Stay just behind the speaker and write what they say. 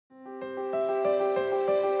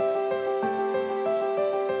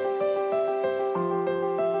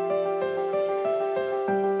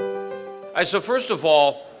So first of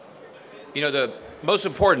all, the most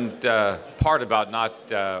important part about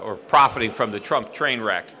not or profiting from the Trump train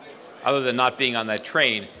wreck, other than not being on that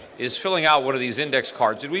train, is filling out one of these index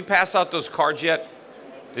cards. Did we pass out those cards yet?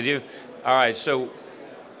 Did you? All right. So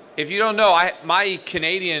if you don't know, my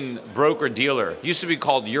Canadian broker-dealer used to be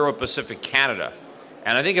called Euro-Pacific Canada.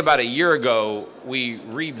 And I think about a year ago, we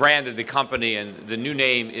rebranded the company, and the new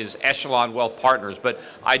name is Echelon Wealth Partners. But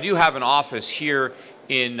I do have an office here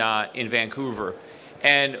in Vancouver.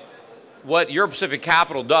 And what Euro-Pacific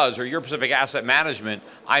Capital does, or Euro-Pacific Asset Management,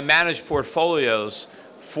 I manage portfolios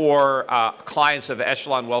for clients of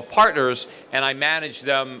Echelon Wealth Partners, and I manage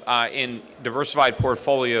them in diversified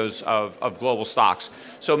portfolios of global stocks.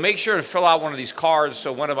 So make sure to fill out one of these cards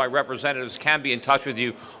so one of my representatives can be in touch with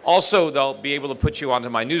you. Also, they'll be able to put you onto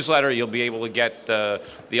my newsletter. You'll be able to get the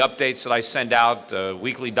updates that I send out,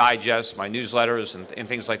 weekly digests, my newsletters, and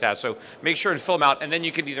things like that. So make sure to fill them out, and then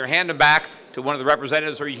you can either hand them back to one of the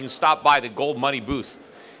representatives, or you can stop by the Gold Money booth,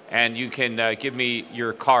 and you can give me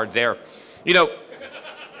your card there.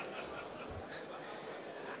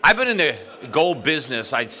 I've been in the gold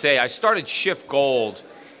business, I'd say. I started Schiff Gold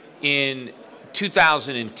in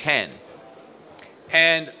 2010.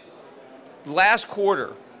 And last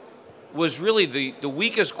quarter was really the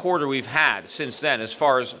weakest quarter we've had since then as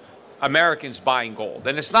far as Americans buying gold.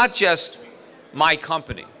 And it's not just my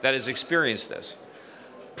company that has experienced this.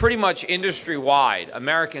 Pretty much industry-wide,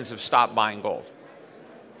 Americans have stopped buying gold.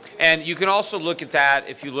 And you can also look at that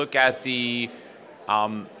if you look at the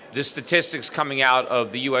statistics coming out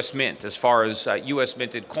of the U.S. Mint. As far as U.S.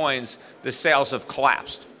 minted coins, the sales have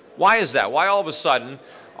collapsed. Why is that? Why all of a sudden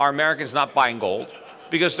are Americans not buying gold?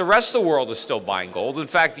 Because the rest of the world is still buying gold. In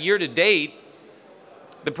fact, year to date,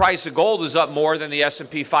 the price of gold is up more than the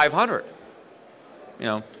S&P 500.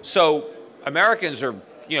 So Americans are,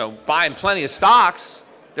 buying plenty of stocks.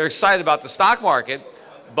 They're excited about the stock market,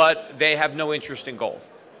 but they have no interest in gold.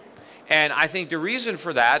 And I think the reason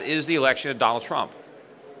for that is the election of Donald Trump.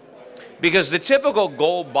 Because the typical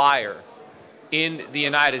gold buyer in the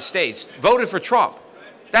United States voted for Trump.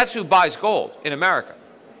 That's who buys gold in America.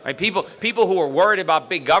 Right? People who are worried about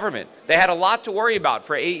big government, they had a lot to worry about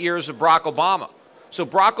for 8 years of Barack Obama. So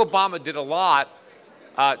Barack Obama did a lot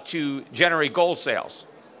to generate gold sales.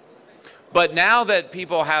 But now that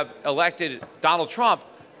people have elected Donald Trump,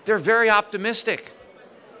 they're very optimistic.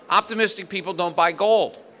 Optimistic people don't buy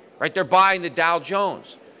gold. Right? They're buying the Dow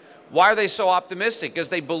Jones. Why are they so optimistic? Because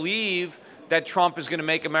they believe that Trump is going to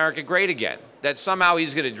make America great again, that somehow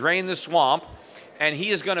he's going to drain the swamp and he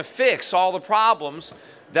is going to fix all the problems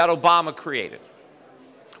that Obama created.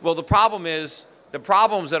 Well, the problem is the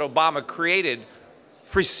problems that Obama created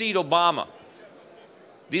precede Obama.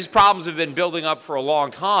 These problems have been building up for a long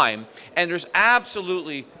time, and there's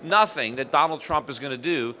absolutely nothing that Donald Trump is going to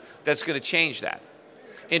do that's going to change that.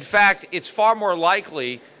 In fact, it's far more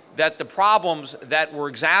likely that the problems that were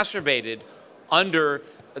exacerbated under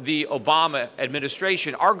the Obama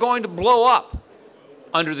administration are going to blow up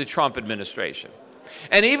under the Trump administration.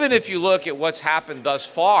 And even if you look at what's happened thus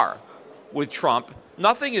far with Trump,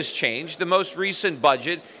 nothing has changed. The most recent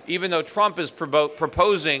budget, even though Trump is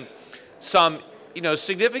proposing some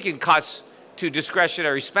significant cuts to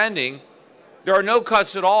discretionary spending, there are no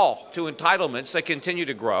cuts at all to entitlements that continue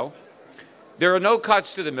to grow. There are no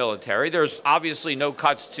cuts to the military. There's obviously no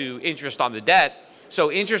cuts to interest on the debt.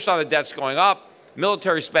 So interest on the debt's going up,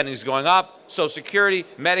 military spending is going up, Social Security,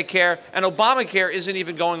 Medicare, and Obamacare isn't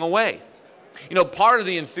even going away. Part of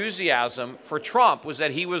the enthusiasm for Trump was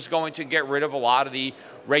that he was going to get rid of a lot of the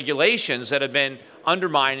regulations that have been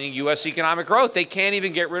undermining U.S. economic growth. They can't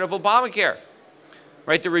even get rid of Obamacare.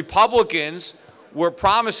 Right? The Republicans were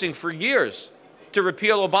promising for years to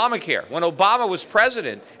repeal Obamacare. When Obama was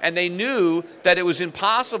president and they knew that it was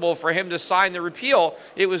impossible for him to sign the repeal,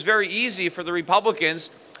 it was very easy for the Republicans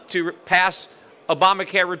to pass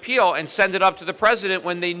Obamacare repeal and send it up to the president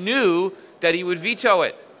when they knew that he would veto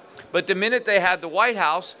it. But the minute they had the White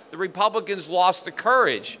House, the Republicans lost the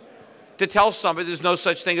courage to tell somebody there's no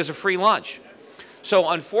such thing as a free lunch. So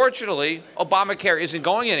unfortunately, Obamacare isn't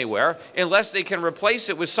going anywhere unless they can replace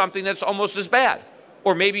it with something that's almost as bad,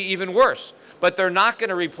 or maybe even worse. But they're not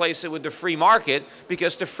going to replace it with the free market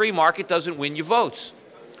because the free market doesn't win you votes.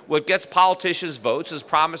 What gets politicians votes is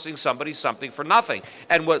promising somebody something for nothing.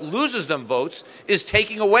 And what loses them votes is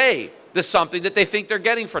taking away the something that they think they're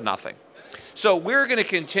getting for nothing. So we're going to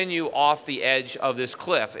continue off the edge of this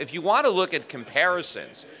cliff. If you want to look at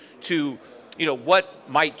comparisons to, what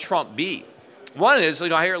might Trump be, one is,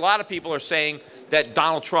 I hear a lot of people are saying that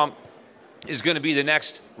Donald Trump is going to be the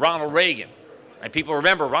next Ronald Reagan. And people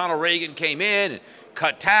remember Ronald Reagan came in and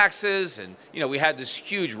cut taxes, and we had this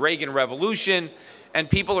huge Reagan revolution, and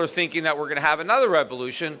people are thinking that we're going to have another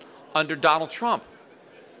revolution under Donald Trump.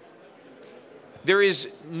 There is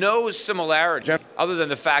no similarity other than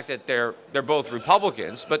the fact that they're both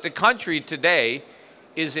Republicans, but the country today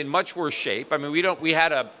is in much worse shape. I mean, we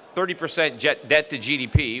had a 30% debt to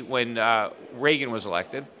GDP when Reagan was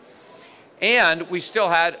elected, and we still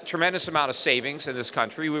had a tremendous amount of savings in this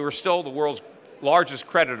country. We were still the world's largest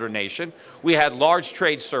creditor nation. We had large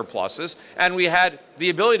trade surpluses, and we had the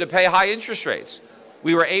ability to pay high interest rates.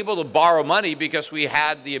 We were able to borrow money because we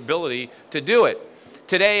had the ability to do it.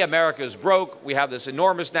 Today, America is broke. We have this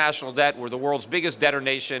enormous national debt. We're the world's biggest debtor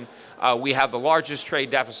nation. We have the largest trade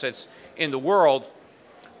deficits in the world.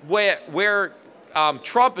 Where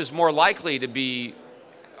Trump is more likely to be,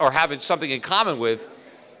 or having something in common with,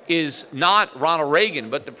 is not Ronald Reagan,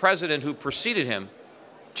 but the president who preceded him,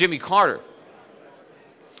 Jimmy Carter.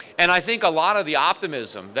 And I think a lot of the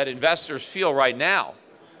optimism that investors feel right now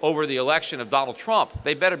over the election of Donald Trump,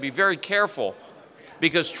 they better be very careful,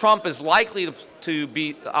 because Trump is likely to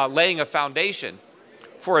be laying a foundation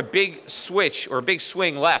for a big switch or a big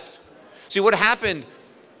swing left. See, what happened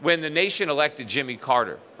when the nation elected Jimmy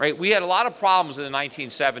Carter, right? We had a lot of problems in the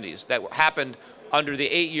 1970s that happened under the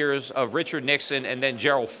 8 years of Richard Nixon and then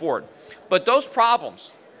Gerald Ford. But those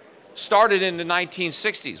problems started in the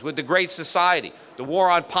 1960s with the Great Society, the war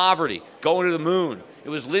on poverty, going to the moon. It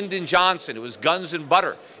was Lyndon Johnson. It was guns and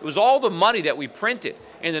butter. It was all the money that we printed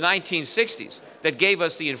in the 1960s that gave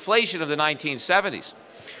us the inflation of the 1970s.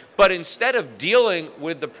 But instead of dealing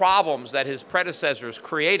with the problems that his predecessors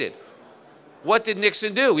created, what did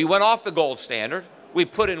Nixon do? He went off the gold standard. We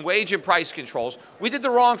put in wage and price controls. We did the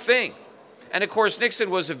wrong thing. And of course, Nixon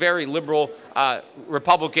was a very liberal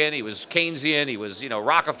Republican. He was Keynesian. He was,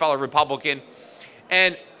 Rockefeller Republican.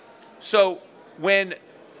 And so when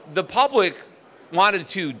the public wanted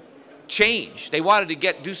to change, they wanted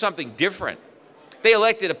to do something different, they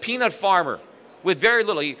elected a peanut farmer with very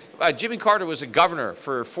little. Jimmy Carter was a governor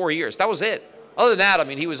for 4 years. That was it. Other than that, I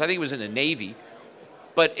mean, I think he was in the Navy.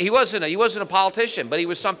 But he wasn't a politician, but he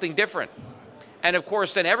was something different. And of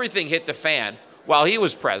course, then everything hit the fan while he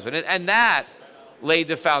was president, and that laid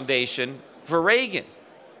the foundation for Reagan.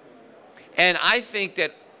 And I think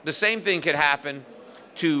that the same thing could happen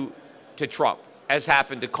to Trump as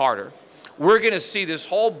happened to Carter. We're going to see this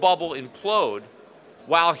whole bubble implode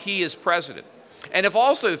while he is president. And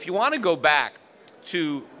if you want to go back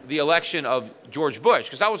to the election of George Bush,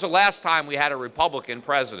 because that was the last time we had a Republican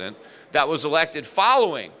president that was elected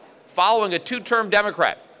following a two-term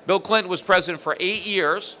Democrat. Bill Clinton was president for 8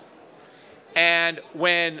 years, and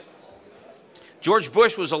when George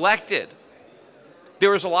Bush was elected, there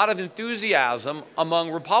was a lot of enthusiasm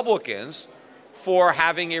among Republicans for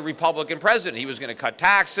having a Republican president. He was going to cut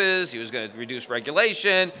taxes, he was going to reduce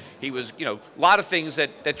regulation, he was, a lot of things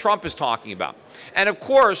that Trump is talking about. And of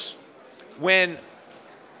course, when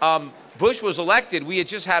Bush was elected, we had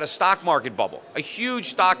just had a stock market bubble, a huge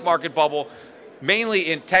stock market bubble,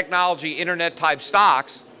 mainly in technology, internet-type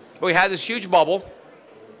stocks. But we had this huge bubble,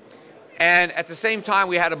 and at the same time,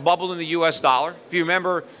 we had a bubble in the U.S. dollar. If you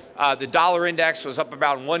remember, the dollar index was up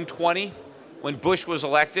about 120 when Bush was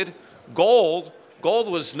elected. Gold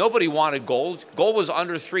was, nobody wanted gold. Gold was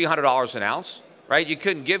under $300 an ounce, right? You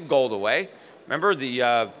couldn't give gold away. Remember,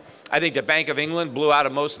 I think the Bank of England blew out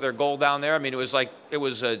of most of their gold down there. I mean, it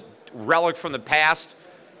was a relic from the past.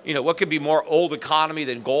 What could be more old economy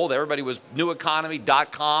than gold? Everybody was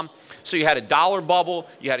neweconomy.com. So you had a dollar bubble,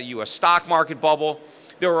 you had a U.S. stock market bubble.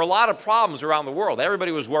 There were a lot of problems around the world.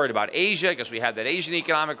 Everybody was worried about Asia because we had that Asian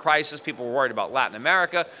economic crisis. People were worried about Latin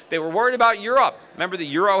America. They were worried about Europe. Remember, the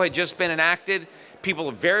euro had just been enacted. People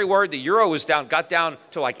were very worried. The euro got down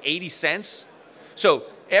to like 80 cents. So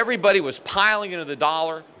everybody was piling into the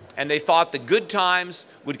dollar, and they thought the good times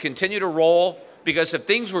would continue to roll, because if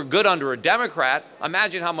things were good under a Democrat,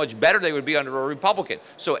 imagine how much better they would be under a Republican.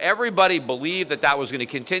 So everybody believed that was going to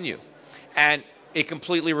continue, and it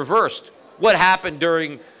completely reversed. What happened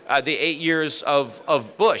during the 8 years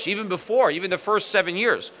of Bush, even before, even the first 7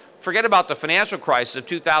 years? Forget about the financial crisis of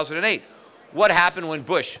 2008. What happened when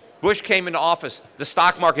Bush came into office? The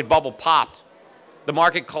stock market bubble popped. The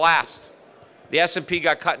market collapsed. The S&P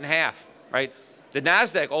got cut in half, right? The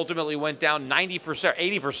NASDAQ ultimately went down 90%,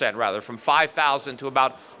 80% rather, from 5,000 to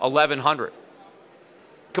about 1,100.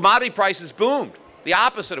 Commodity prices boomed, the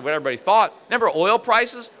opposite of what everybody thought. Remember oil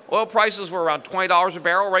prices? Oil prices were around $20 a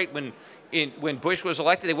barrel, right? When Bush was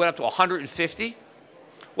elected, they went up to 150.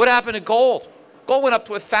 What happened to gold? Gold went up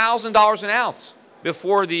to $1,000 an ounce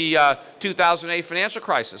before the 2008 financial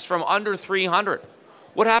crisis, from under 300.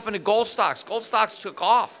 What happened to gold stocks? Gold stocks took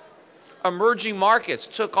off. emerging markets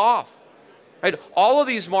took off. Right? All of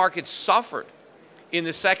these markets suffered in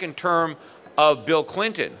the second term of Bill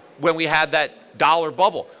Clinton when we had that dollar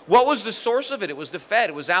bubble. What was the source of it? It was the Fed.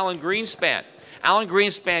 It was Alan Greenspan. Alan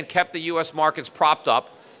Greenspan kept the U.S. markets propped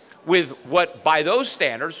up with what, by those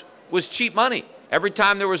standards, was cheap money. Every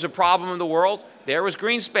time there was a problem in the world, there was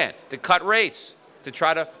Greenspan to cut rates, to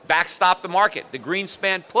try to backstop the market, the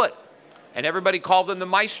Greenspan put. And everybody called him the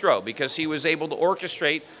maestro because he was able to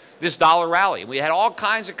orchestrate this dollar rally. We had all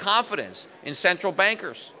kinds of confidence in central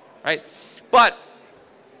bankers, right? But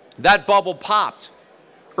that bubble popped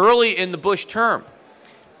early in the Bush term.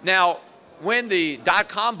 Now, when the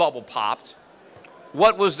dot-com bubble popped,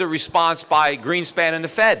 what was the response by Greenspan and the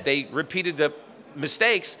Fed? They repeated the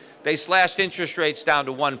mistakes. They slashed interest rates down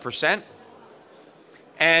to 1%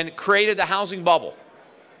 and created the housing bubble.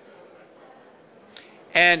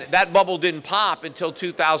 And that bubble didn't pop until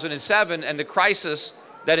 2007, and the crisis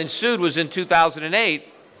that ensued was in 2008.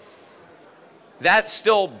 That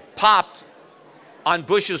still popped on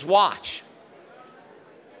Bush's watch.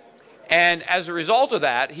 And as a result of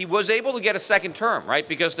that, he was able to get a second term, right?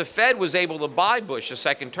 Because the Fed was able to buy Bush a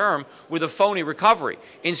second term with a phony recovery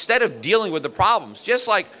instead of dealing with the problems. Just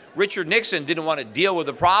like Richard Nixon didn't want to deal with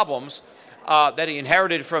the problems that he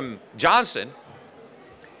inherited from Johnson,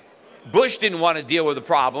 Bush didn't want to deal with the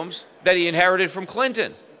problems that he inherited from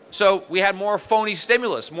Clinton. So we had more phony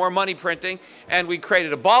stimulus, more money printing, and we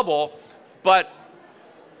created a bubble, but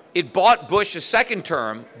it bought Bush a second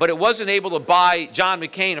term, but it wasn't able to buy John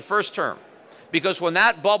McCain a first term. Because when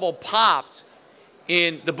that bubble popped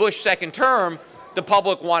in the Bush second term, the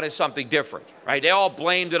public wanted something different, right? They all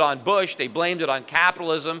blamed it on Bush. They blamed it on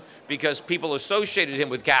capitalism because people associated him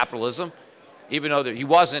with capitalism, even though he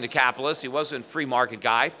wasn't a capitalist. He wasn't a free market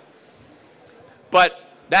guy. But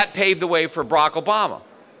that paved the way for Barack Obama.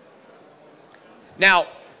 Now,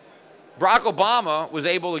 Barack Obama was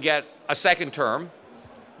able to get a second term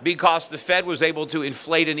because the Fed was able to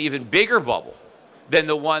inflate an even bigger bubble than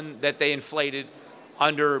the one that they inflated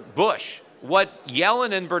under Bush. What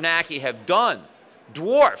Yellen and Bernanke have done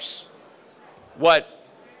dwarfs what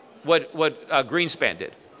Greenspan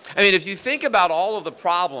did. I mean, if you think about all of the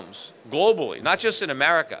problems globally, not just in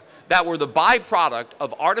America, that were the byproduct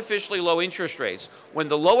of artificially low interest rates, when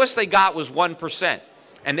the lowest they got was 1%,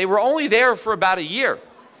 and they were only there for about a year.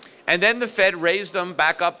 And then the Fed raised them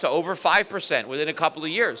back up to over 5% within a couple of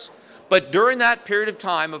years. But during that period of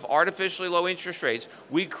time of artificially low interest rates,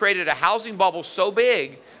 we created a housing bubble so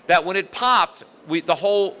big that when it popped, the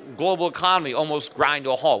whole global economy almost grind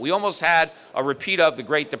to a halt. We almost had a repeat of the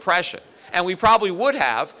Great Depression. And we probably would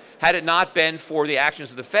have had it not been for the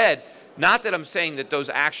actions of the Fed. Not that I'm saying that those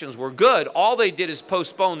actions were good. All they did is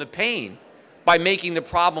postpone the pain by making the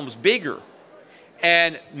problems bigger.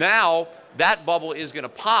 And now that bubble is going to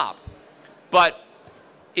pop. But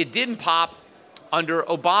it didn't pop under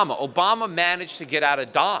Obama. Obama managed to get out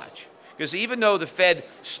of Dodge. Because even though the Fed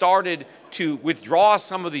started to withdraw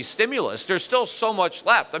some of these stimulus, there's still so much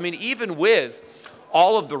left. I mean, even with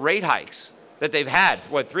all of the rate hikes that they've had,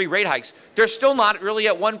 what, 3 rate hikes, they're still not really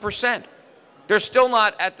at 1%. They're still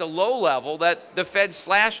not at the low level that the Fed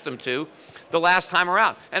slashed them to the last time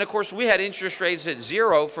around. And of course, we had interest rates at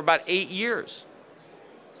 0 for about 8 years.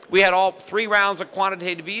 We had all 3 rounds of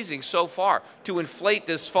quantitative easing so far to inflate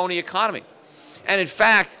this phony economy. And in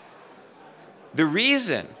fact, the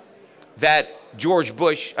reason that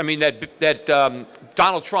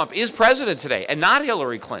Donald Trump is president today and not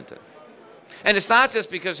Hillary Clinton, and it's not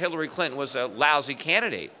just because Hillary Clinton was a lousy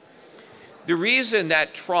candidate. The reason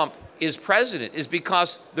that Trump is president is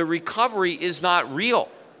because the recovery is not real.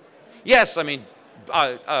 Yes, I mean,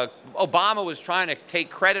 Obama was trying to take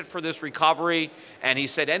credit for this recovery, and he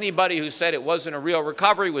said anybody who said it wasn't a real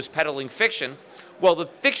recovery was peddling fiction. Well, the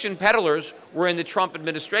fiction peddlers were in the Trump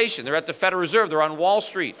administration. They're at the Federal Reserve. They're on Wall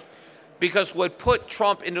Street. Because what put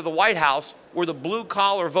Trump into the White House were the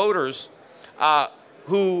blue-collar voters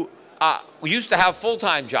who used to have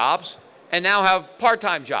full-time jobs and now have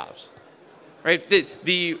part-time jobs. Right?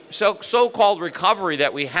 The so-called recovery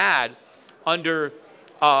that we had under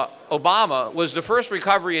Obama was the first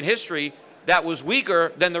recovery in history that was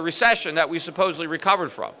weaker than the recession that we supposedly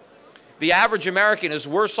recovered from. The average American is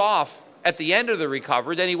worse off at the end of the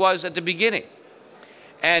recovery than he was at the beginning.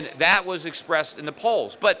 And that was expressed in the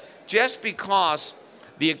polls. But just because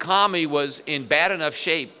the economy was in bad enough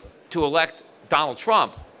shape to elect Donald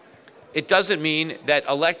Trump, it doesn't mean that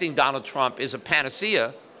electing Donald Trump is a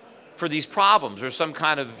panacea for these problems or some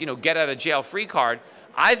kind of, get-out-of-jail-free card.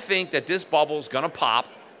 I think that this bubble is going to pop,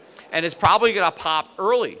 and it's probably going to pop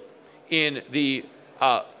early in the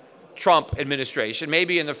Trump administration,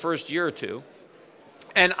 maybe in the first year or two.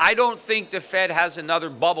 And I don't think the Fed has another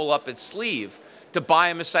bubble up its sleeve to buy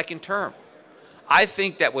him a second term. I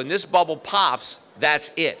think that when this bubble pops,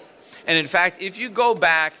 that's it. And in fact, if you go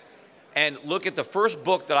back and look at the first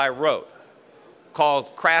book that I wrote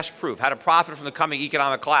called Crash Proof, How to Profit from the Coming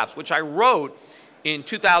Economic Collapse, which I wrote in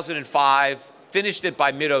 2005, finished it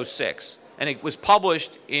by mid-06, and it was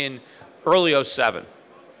published in early 07.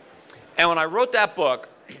 And when I wrote that book,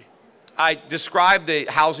 I described the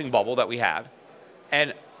housing bubble that we had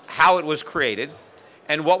and how it was created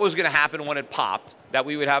and what was going to happen when it popped, that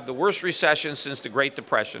we would have the worst recession since the Great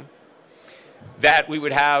Depression, that we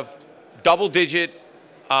would have double-digit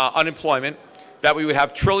unemployment, that we would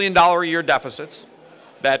have trillion-dollar-a-year deficits,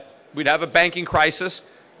 that we'd have a banking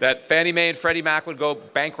crisis, that Fannie Mae and Freddie Mac would go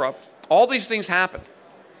bankrupt. All these things happened.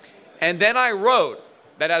 And then I wrote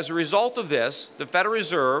that as a result of this, the Federal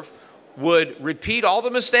Reserve would repeat all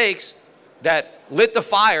the mistakes that lit the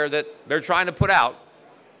fire that they're trying to put out,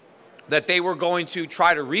 that they were going to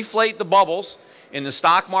try to reflate the bubbles in the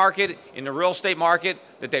stock market, in the real estate market,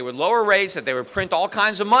 that they would lower rates, that they would print all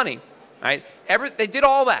kinds of money, right? They did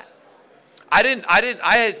all that. I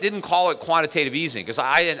didn't call it quantitative easing because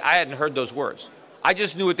I hadn't heard those words. I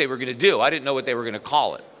just knew what they were going to do. I didn't know what they were going to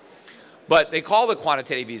call it. But they called it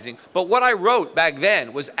quantitative easing. But what I wrote back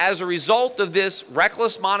then was, as a result of this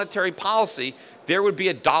reckless monetary policy, there would be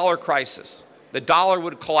a dollar crisis. The dollar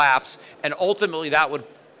would collapse, and ultimately that would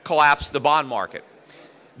collapse the bond market.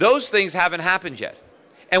 Those things haven't happened yet.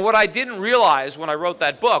 And what I didn't realize when I wrote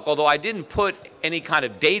that book, although I didn't put any kind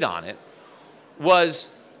of date on it, was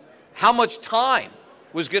how much time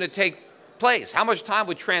was going to take place, how much time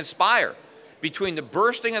would transpire between the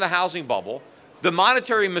bursting of the housing bubble, the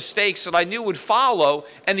monetary mistakes that I knew would follow,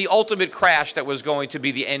 and the ultimate crash that was going to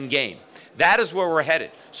be the end game. That is where we're headed.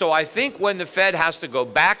 So I think when the Fed has to go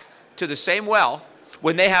back to the same well,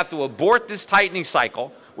 when they have to abort this tightening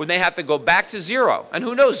cycle, when they have to go back to zero, and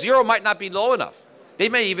who knows, zero might not be low enough. They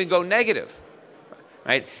may even go negative,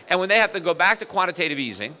 right? And when they have to go back to quantitative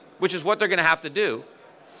easing, which is what they're going to have to do.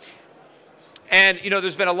 And, you know,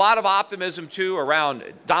 there's been a lot of optimism, too, around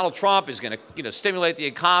Donald Trump is going to, you know, stimulate the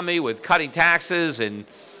economy with cutting taxes, and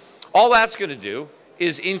all that's going to do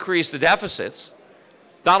is increase the deficits.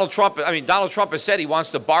 Donald Trump has said he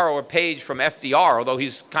wants to borrow a page from FDR, although he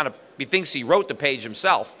thinks he wrote the page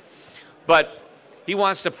himself. But he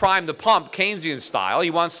wants to prime the pump Keynesian style.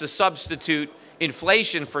 He wants to substitute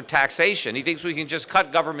inflation for taxation. He thinks we can just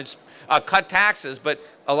cut taxes, but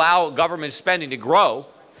allow government spending to grow,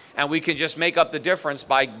 and we can just make up the difference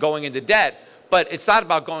by going into debt. But it's not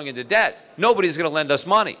about going into debt. Nobody's going to lend us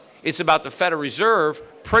money. It's about the Federal Reserve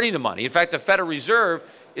printing the money. In fact, the Federal Reserve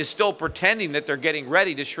is still pretending that they're getting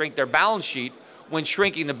ready to shrink their balance sheet, when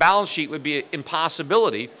shrinking the balance sheet would be an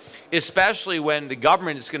impossibility, especially when the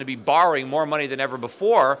government is going to be borrowing more money than ever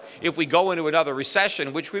before if we go into another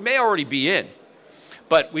recession, which we may already be in.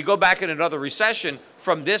 But we go back in another recession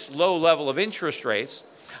from this low level of interest rates.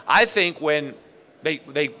 I think when they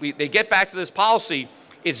get back to this policy,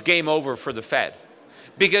 it's game over for the Fed.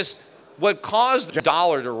 Because what caused the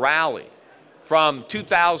dollar to rally from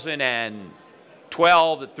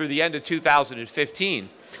 2012 through the end of 2015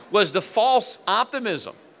 was the false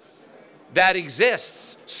optimism that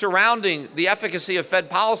exists surrounding the efficacy of Fed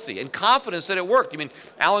policy and confidence that it worked. Ben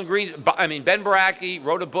Bernanke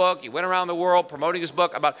wrote a book. He went around the world promoting his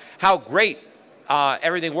book about how great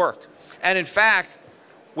everything worked. And in fact,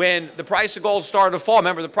 when the price of gold started to fall,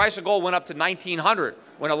 remember, the price of gold went up to 1,900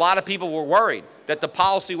 when a lot of people were worried that the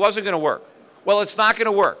policy wasn't going to work. Well, it's not going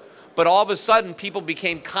to work. But all of a sudden, people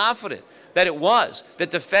became confident that it was,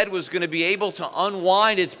 that the Fed was going to be able to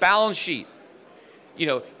unwind its balance sheet, you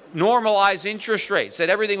know, normalize interest rates, that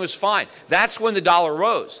everything was fine. That's when the dollar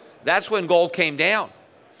rose. That's when gold came down.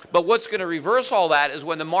 But what's going to reverse all that is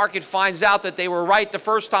when the market finds out that they were right the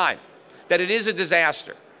first time, that it is a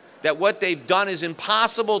disaster, that what they've done is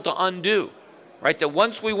impossible to undo, right? That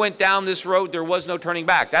once we went down this road, there was no turning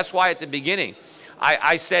back. That's why at the beginning,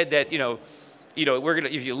 I said that,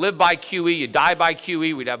 if you live by QE, you die by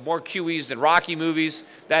QE. We'd have more QEs than Rocky movies.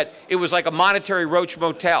 That it was like a monetary roach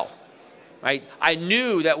motel, right? I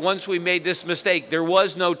knew that once we made this mistake, there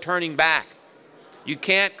was no turning back. You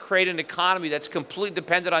can't create an economy that's completely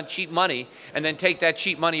dependent on cheap money and then take that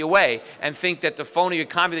cheap money away and think that the phony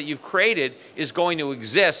economy that you've created is going to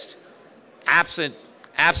exist absent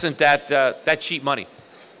that cheap money.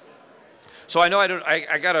 So I know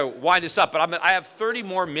I got to wind this up, but I have 30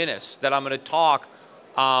 more minutes that I'm going to talk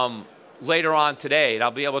later on today, and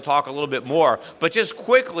I'll be able to talk a little bit more. But just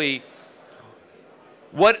quickly,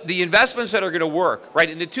 what the investments that are going to work, right?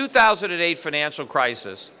 In the 2008 financial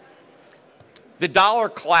crisis, the dollar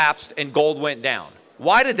collapsed and gold went down.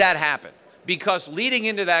 Why did that happen? Because leading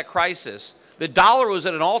into that crisis, the dollar was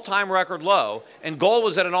at an all-time record low and gold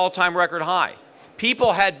was at an all-time record high.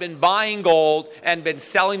 People had been buying gold and been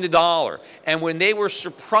selling the dollar. And when they were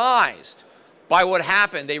surprised by what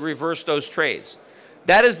happened, they reversed those trades.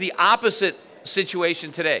 That is the opposite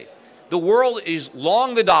situation today. The world is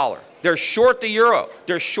long the dollar. They're short the euro.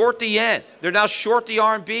 They're short the yen. They're now short the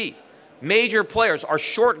RMB. Major players are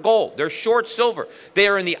short gold. They're short silver. They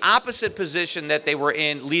are in the opposite position that they were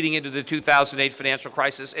in leading into the 2008 financial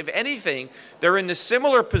crisis. If anything, they're in the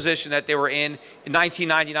similar position that they were in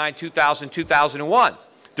 1999, 2000, 2001,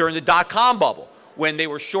 during the dot-com bubble, when they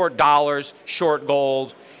were short dollars, short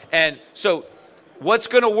gold. And so what's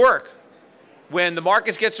going to work when the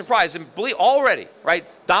markets get surprised? And believe already, right?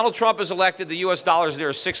 Donald Trump is elected. The U.S. dollar is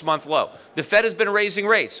near a 6-month low. The Fed has been raising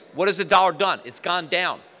rates. What has the dollar done? It's gone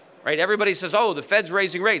down. Right? Everybody says, oh, the Fed's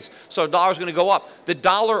raising rates, so the dollar's going to go up. The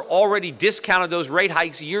dollar already discounted those rate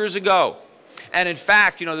hikes years ago. And in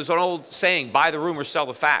fact, you know, there's an old saying, buy the rumor, sell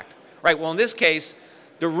the fact. Right? Well, in this case,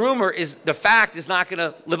 the fact is not going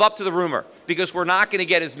to live up to the rumor because we're not going to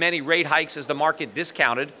get as many rate hikes as the market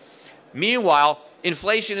discounted. Meanwhile,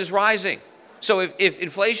 inflation is rising. So if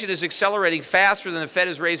inflation is accelerating faster than the Fed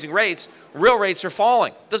is raising rates, real rates are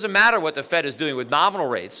falling. It doesn't matter what the Fed is doing with nominal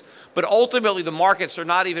rates, but ultimately the markets are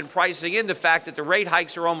not even pricing in the fact that the rate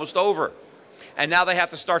hikes are almost over. And now they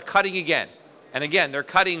have to start cutting again. And again, they're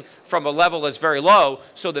cutting from a level that's very low,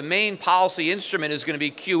 so the main policy instrument is going to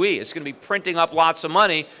be QE. It's going to be printing up lots of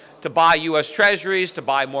money to buy U.S. Treasuries, to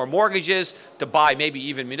buy more mortgages, to buy maybe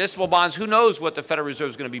even municipal bonds. Who knows what the Federal Reserve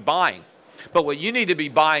is going to be buying? But what you need to be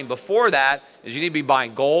buying before that is you need to be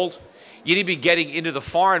buying gold. You need to be getting into the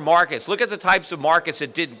foreign markets. Look at the types of markets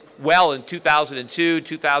that did well in 2002,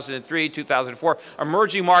 2003, 2004.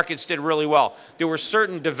 Emerging markets did really well. There were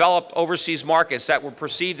certain developed overseas markets that were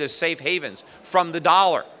perceived as safe havens from the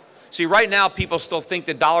dollar. See, right now people still think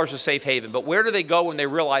the dollar is a safe haven, but where do they go when they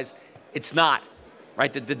realize it's not?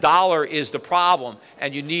 Right? That the dollar is the problem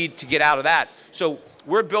and you need to get out of that. So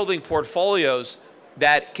we're building portfolios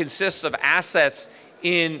that consists of assets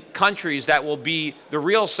in countries that will be the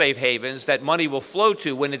real safe havens that money will flow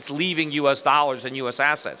to when it's leaving U.S. dollars and U.S.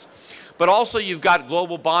 assets. But also you've got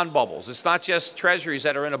global bond bubbles. It's not just treasuries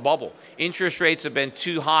that are in a bubble. Interest rates have been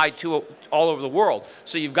too high all over the world.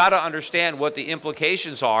 So you've got to understand what the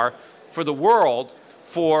implications are for the world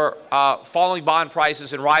for falling bond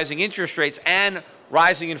prices and rising interest rates and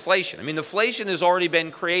rising inflation. I mean, inflation has already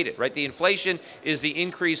been created, right? The inflation is the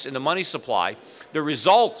increase in the money supply. The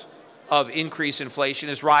result of increased inflation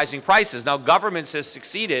is rising prices. Now, governments have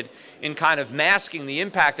succeeded in kind of masking the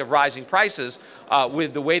impact of rising prices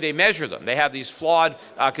with the way they measure them. They have these flawed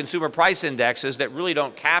consumer price indexes that really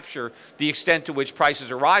don't capture the extent to which prices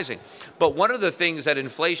are rising. But one of the things that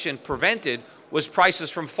inflation prevented was prices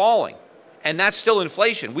from falling. And that's still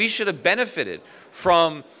inflation. We should have benefited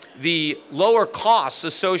from the lower costs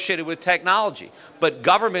associated with technology. But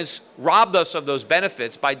governments robbed us of those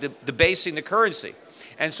benefits by debasing the currency.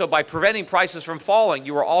 And so by preventing prices from falling,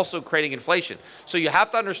 you are also creating inflation. So you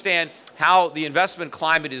have to understand how the investment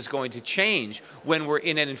climate is going to change when we're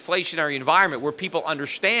in an inflationary environment where people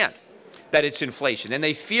understand that it's inflation and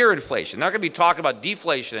they fear inflation. They're not going to be talking about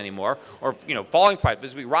deflation anymore or falling prices.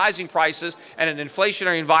 It's going to be rising prices and an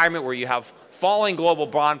inflationary environment where you have falling global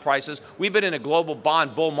bond prices. We've been in a global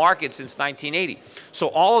bond bull market since 1980. So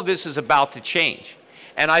all of this is about to change.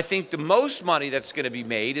 And I think the most money that's going to be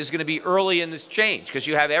made is going to be early in this change because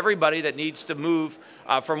you have everybody that needs to move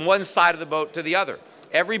from one side of the boat to the other.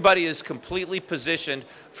 Everybody is completely positioned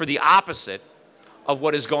for the opposite of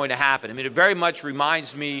what is going to happen. I mean, it very much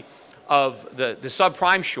reminds me of the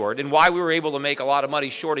subprime short, and why we were able to make a lot of money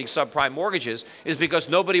shorting subprime mortgages is because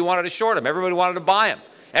nobody wanted to short them. Everybody wanted to buy them.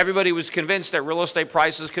 Everybody was convinced that real estate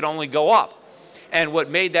prices could only go up. And what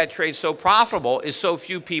made that trade so profitable is so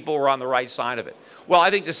few people were on the right side of it. Well, I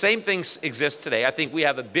think the same thing exists today. I think we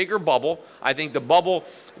have a bigger bubble. I think the bubble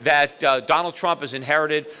that Donald Trump has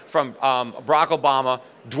inherited from Barack Obama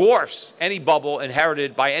dwarfs any bubble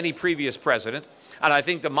inherited by any previous president. And I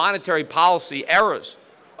think the monetary policy errors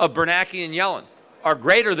of Bernanke and Yellen are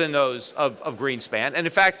greater than those of Greenspan. And in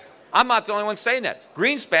fact, I'm not the only one saying that.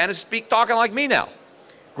 Greenspan is talking like me now.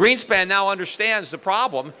 Greenspan now understands the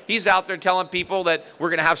problem. He's out there telling people that we're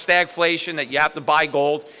going to have stagflation, that you have to buy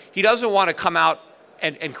gold. He doesn't want to come out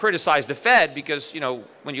and criticize the Fed because,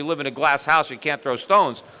 when you live in a glass house, you can't throw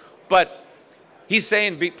stones. But he's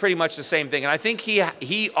saying pretty much the same thing. And I think he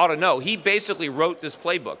ought to know. He basically wrote this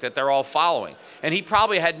playbook that they're all following. And he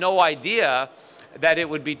probably had no idea that it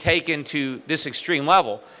would be taken to this extreme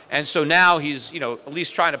level. And so now he's, at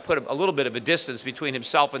least trying to put a little bit of a distance between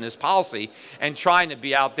himself and this policy and trying to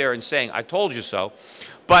be out there and saying, I told you so.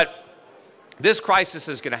 But this crisis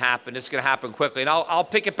is going to happen. It's going to happen quickly. And I'll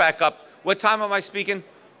pick it back up. What time am I speaking?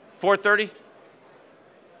 4:30?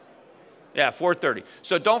 Yeah, 4:30.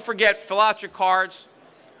 So don't forget, fill out your cards.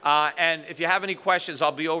 And if you have any questions,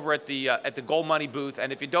 I'll be over at the Gold Money booth.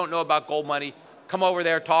 And if you don't know about Gold Money, come over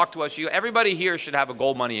there, talk to us. Everybody here should have a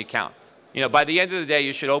Gold Money account. By the end of the day,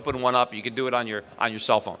 you should open one up. You can do it on your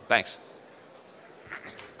cell phone. Thanks.